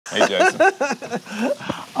Hey, Jason.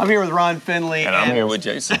 I'm here with Ron Finley. And I'm here with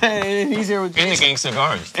Jason. And he's here with In the Gangsta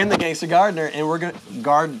Garden. In the Gangsta Gardener. And we're going to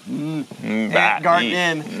garden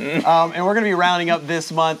in. And we're going to be rounding up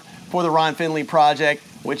this month for the Ron Finley Project,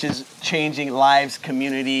 which is changing lives,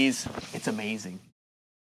 communities. It's amazing.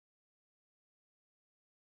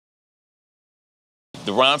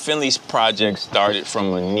 The Ron Finley Project started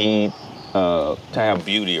from a need to have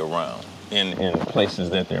beauty around in places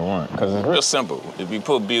that there weren't. Because it's real simple. If you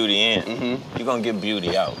put beauty in, you're going to get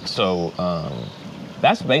beauty out. So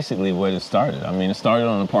that's basically where it started. I mean, it started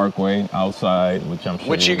on the Parkway outside, which I'm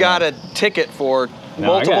sure you got a ticket for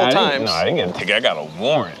multiple times. I didn't get a ticket. I got a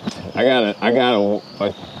warrant.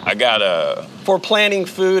 I got a... For planting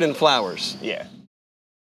food and flowers. Yeah.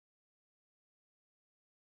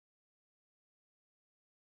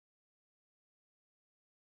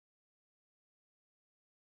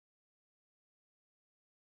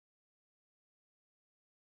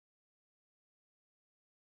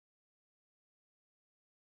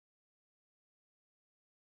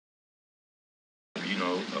 You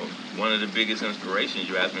know, one of the biggest inspirations,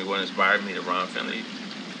 you asked me what inspired me, the Ron Finley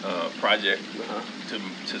Project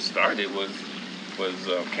to start it was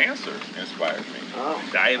cancer inspired me. Oh,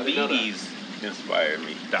 diabetes inspired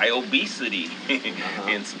me. Diobesity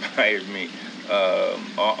inspired me.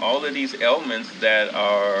 All of these ailments that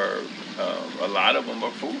are, a lot of them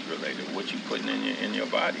are food related, what you're putting in your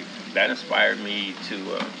body. That inspired me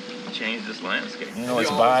to change this landscape. You know, it's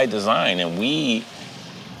by design, and we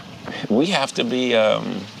have to be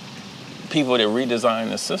people that redesign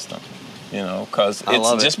the system, you know, because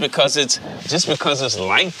it's just because it's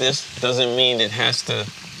like this doesn't mean it has to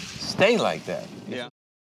stay like that. Yeah.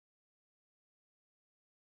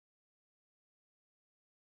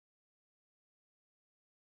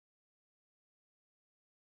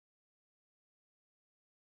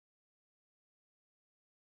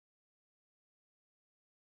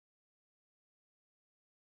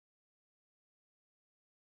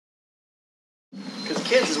 Because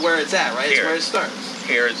kids is where it's at, right? It's where it starts.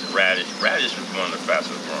 Carrots, radish. Radish is one of the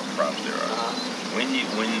fastest growing crops there are. When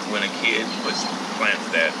a kid plant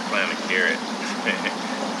a carrot,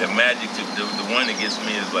 the magic the one that gets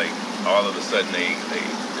me is like all of a sudden they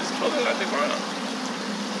just pull it out the ground.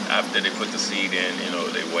 After they put the seed in, you know,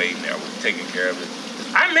 they wait and they're taking care of it.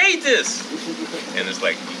 I made this, and it's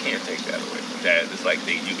like you can't take that away from that. It's like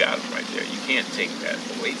you got them right there. You can't take that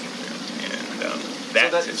away from them.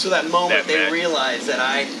 And so that moment they realize that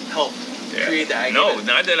I helped create that. No,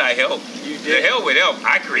 not that I helped. You did. The hell with help.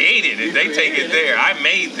 I created it. They take it there. I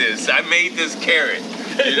made this. I made this carrot.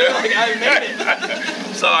 You know? Like, I made it.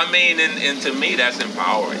 So I mean, and to me, that's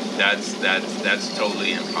empowering. That's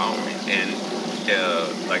totally empowering. And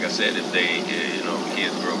like I said, if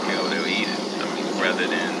kids grow kale, they'll eat it. I mean, rather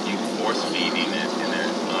than you force feeding it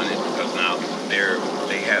on it, because now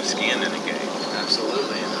they have skin in the game.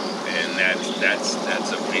 Absolutely. You know? And that's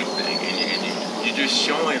a big thing. And you're just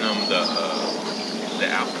showing them the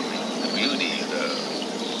alchemy, the beauty, the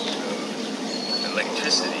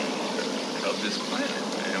electricity of this planet.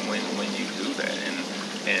 And when you do that,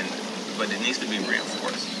 but it needs to be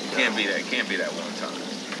reinforced. It can't be that one time.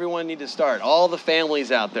 Everyone need to start. All the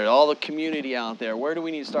families out there, all the community out there. Where do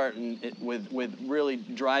we need to start with really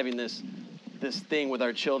driving this thing with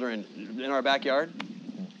our children in our backyard?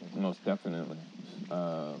 Most definitely.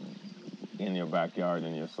 In your backyard,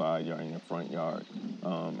 in your side yard, in your front yard,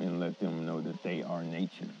 and let them know that they are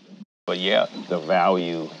nature. But yeah, the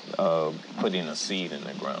value of putting a seed in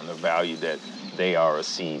the ground, the value that they are a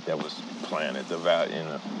seed that was planted, the value,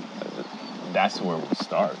 that's where we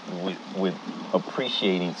start with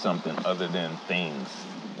appreciating something other than things